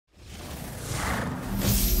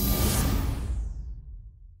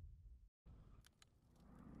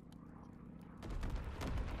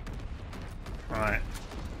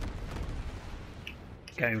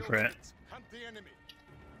going for it. Hunt the enemy.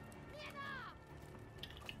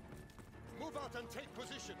 Move out and take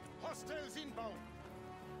position. Hostiles inbound.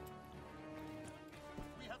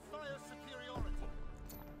 We have fire superiority.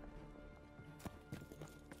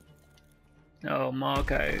 Oh,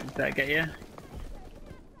 Marco, did that get you?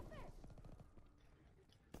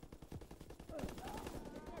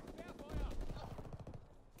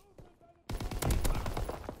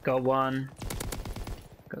 Got one.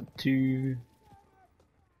 Got two.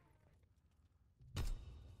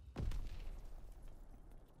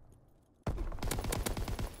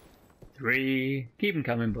 Three. Keep them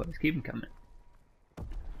coming, boys. Keep them coming.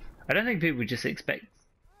 I don't think people just expect.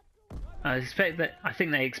 I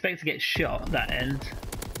think they expect to get shot at that end,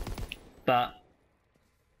 but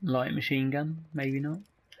light machine gun, maybe not.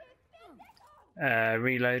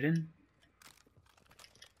 Reloading.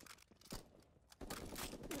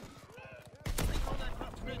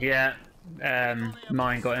 Yeah,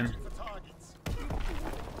 mine got him.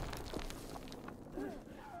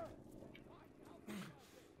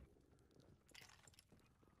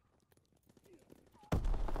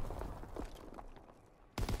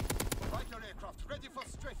 Ready for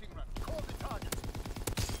strafing run. Call the target.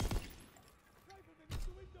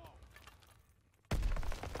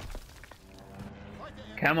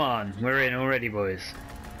 Come on, we're in already, boys.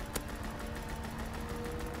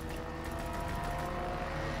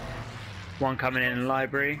 One coming in the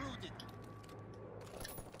library.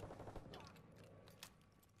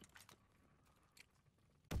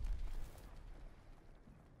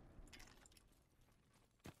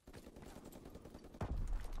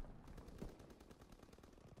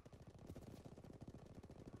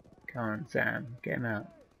 Come on, Sam, get him out.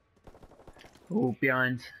 Oh,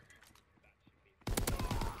 behind.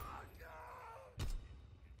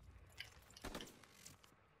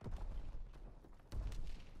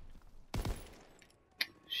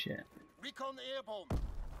 Shit. Recon airborne.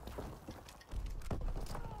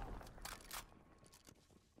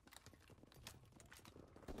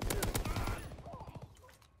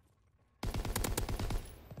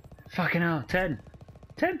 Fucking hell, 10.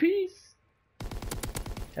 10 piece.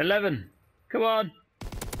 11. Come on.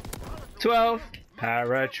 12.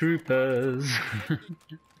 Paratroopers.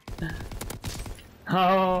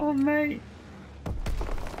 Oh, mate.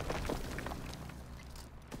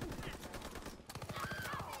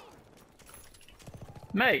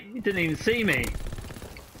 Mate, you didn't even see me.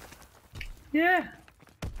 Yeah.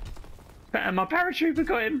 And my paratrooper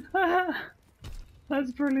got him.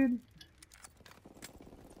 That's brilliant.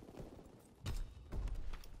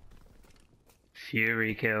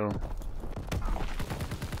 Fury kill.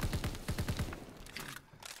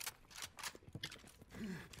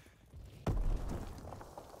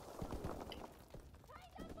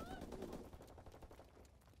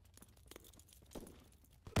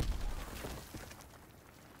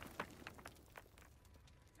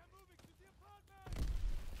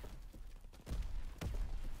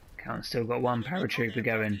 Count still got one paratrooper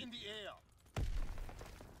going.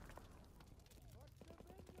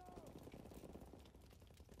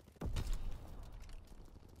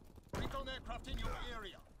 Recon aircraft in your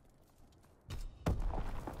area.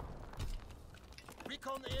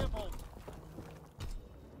 Recon airborne.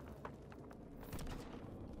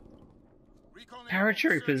 Recon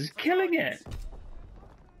Paratroopers killing it.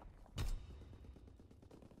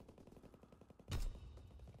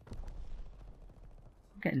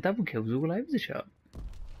 Getting double kills all over the shop.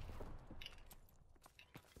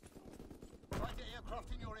 Find the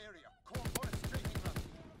aircraft in your area. Call for a strafing run.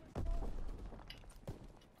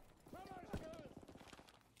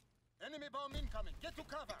 Enemy bomb incoming. Get to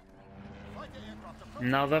cover. Fight the aircraft.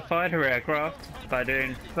 Another fighter aircraft by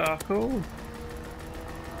doing fuck all.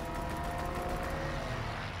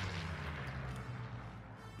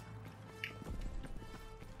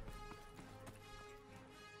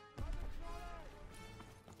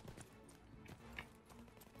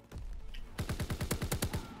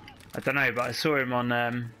 I don't know, but I saw him on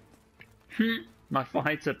my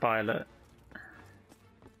fighter pilot.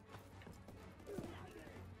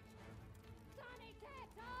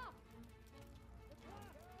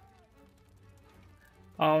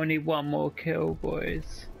 Oh, I need one more kill,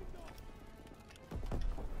 boys.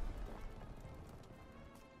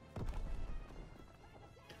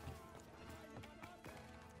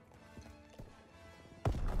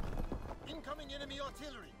 Incoming enemy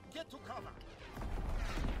artillery. Get to cover.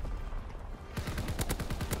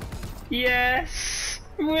 Yes!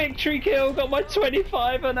 Victory kill! Got my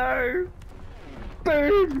 25-0!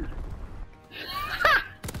 Boom!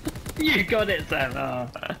 You got it, Sam! Oh.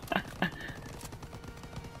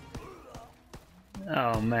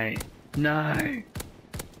 Oh, mate. No!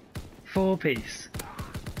 4-piece.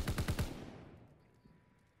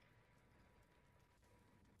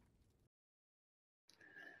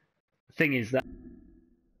 Thing is that